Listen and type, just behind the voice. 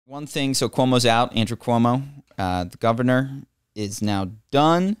one thing, so Cuomo's out. Andrew Cuomo, the governor, is now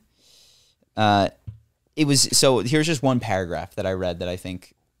done. Here's just one paragraph that I read that I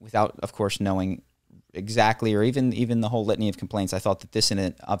think, without, of course, knowing exactly or even the whole litany of complaints, I thought that this in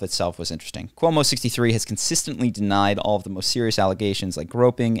and of itself was interesting. Cuomo, 63, has consistently denied all of the most serious allegations like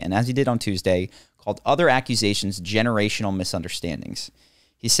groping, and as he did on Tuesday, called other accusations generational misunderstandings.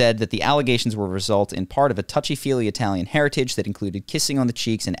 He said that the allegations were a result in part of a touchy-feely Italian heritage that included kissing on the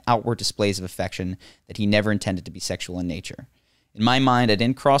cheeks and outward displays of affection that he never intended to be sexual in nature. In my mind, I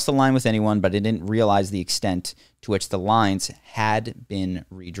didn't cross the line with anyone, but I didn't realize the extent to which the lines had been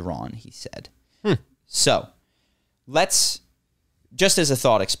redrawn, he said. So, let's, just as a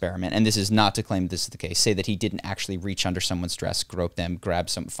thought experiment, and this is not to claim this is the case, say that he didn't actually reach under someone's dress, grope them,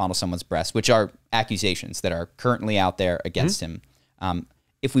 fondle someone's breast, which are accusations that are currently out there against him.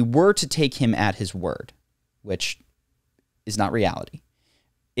 If we were to take him at his word, which is not reality,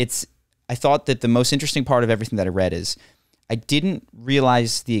 I thought that the most interesting part of everything that I read is I didn't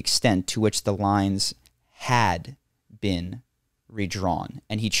realize the extent to which the lines had been redrawn.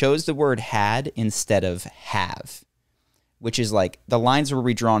 And he chose the word had instead of have, which is like the lines were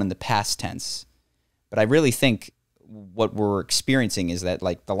redrawn in the past tense. But I really think what we're experiencing is that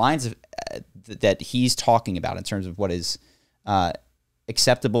like the lines that he's talking about in terms of what is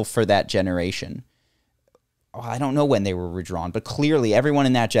acceptable for that generation, I don't know when they were redrawn, but clearly everyone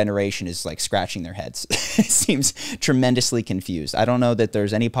in that generation is like scratching their heads. It seems tremendously confused. I don't know that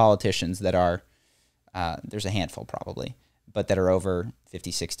there's any politicians that are, there's a handful probably, but that are over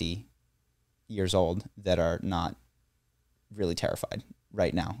 50, 60 years old that are not really terrified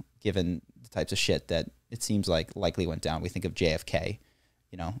right now, given the types of shit that it seems like likely went down. We think of JFK,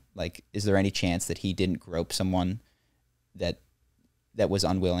 like, is there any chance that he didn't grope someone that was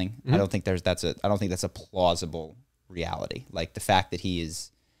unwilling? Mm-hmm. I don't think that's a plausible reality. Like the fact that he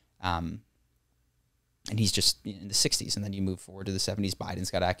is, and he's just in the 60s, and then you move forward to the 70s.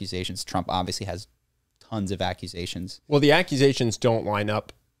 Biden's got accusations. Trump obviously has tons of accusations. Well, the accusations don't line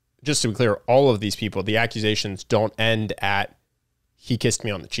up. Just to be clear, all of these people, the accusations don't end at he kissed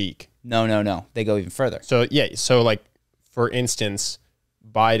me on the cheek. No. They go even further. So yeah. So like, for instance,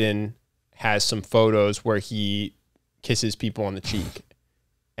 Biden has some photos where he kisses people on the cheek,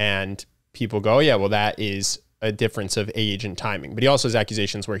 and people go, oh, yeah, well, that is a difference of age and timing. But he also has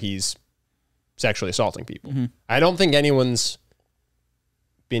accusations where he's sexually assaulting people. Mm-hmm. I don't think anyone's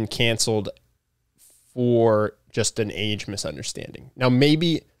been canceled for just an age misunderstanding. Now,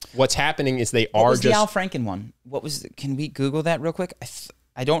 maybe what's happening is they are just... What was the Al Franken one? Can we Google that real quick?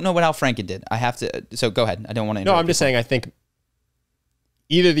 I don't know what Al Franken did. I have to... So go ahead. I don't want to... No, I'm just saying I think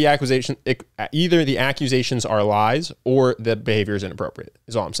either the accusations are lies or the behavior is inappropriate,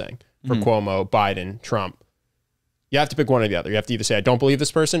 is all I'm saying. For Cuomo, Biden, Trump. You have to pick one or the other. You have to either say, I don't believe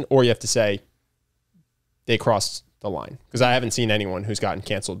this person, or you have to say they crossed the line. Because I haven't seen anyone who's gotten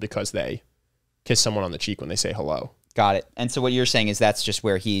canceled because they kiss someone on the cheek when they say hello. Got it. And so what you're saying is that's just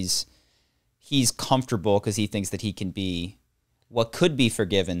where he's comfortable because he thinks that he can be, what could be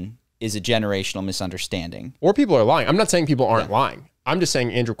forgiven is a generational misunderstanding. Or people are lying. I'm not saying people aren't lying. I'm just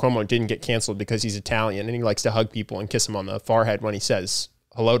saying Andrew Cuomo didn't get canceled because he's Italian and he likes to hug people and kiss them on the forehead when he says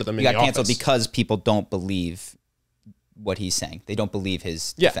hello to them in the office. He got canceled because people don't believe what he's saying. They don't believe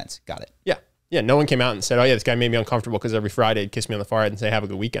his defense. Got it. Yeah. Yeah, no one came out and said, oh, yeah, this guy made me uncomfortable because every Friday he'd kiss me on the forehead and say, have a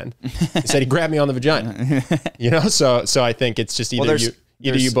good weekend. He said he grabbed me on the vagina. So I think it's just either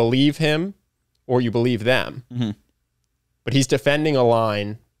you believe him or you believe them. Mm-hmm. But he's defending a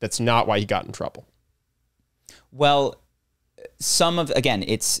line that's not why he got in trouble. Well, it's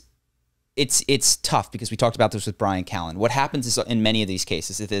tough because we talked about this with Brian Callen. What happens is in many of these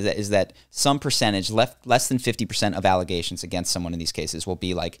cases is that some percentage, less than 50% of allegations against someone in these cases will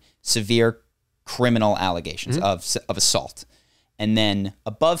be like severe criminal allegations of assault. And then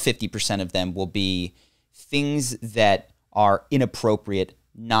above 50% of them will be things that are inappropriate,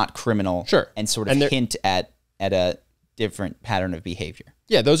 not criminal, and sort of hint at a different pattern of behavior.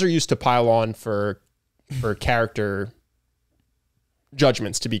 Yeah, those are used to pile on for character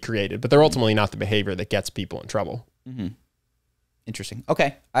judgments to be created, but they're ultimately not the behavior that gets people in trouble. Mm-hmm. Interesting.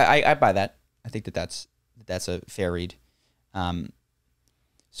 Okay, I buy that. I think that's a fair read.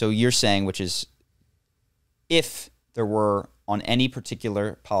 So you're saying, which is, if there were on any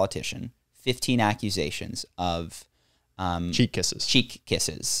particular politician 15 accusations of cheek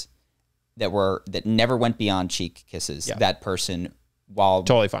kisses that never went beyond cheek kisses, that person, while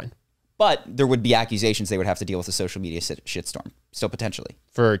totally fine. But there would be accusations they would have to deal with a social media shitstorm, still potentially.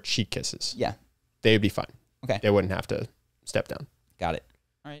 For cheek kisses. Yeah. They would be fine. Okay. They wouldn't have to step down. Got it.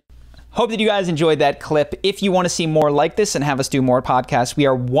 All right. Hope that you guys enjoyed that clip. If you want to see more like this and have us do more podcasts, we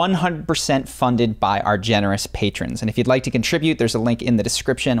are 100% funded by our generous patrons. And if you'd like to contribute, there's a link in the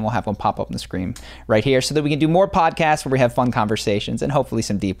description, and we'll have one pop up on the screen right here so that we can do more podcasts where we have fun conversations and hopefully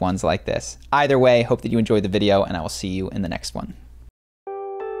some deep ones like this. Either way, hope that you enjoyed the video, and I will see you in the next one.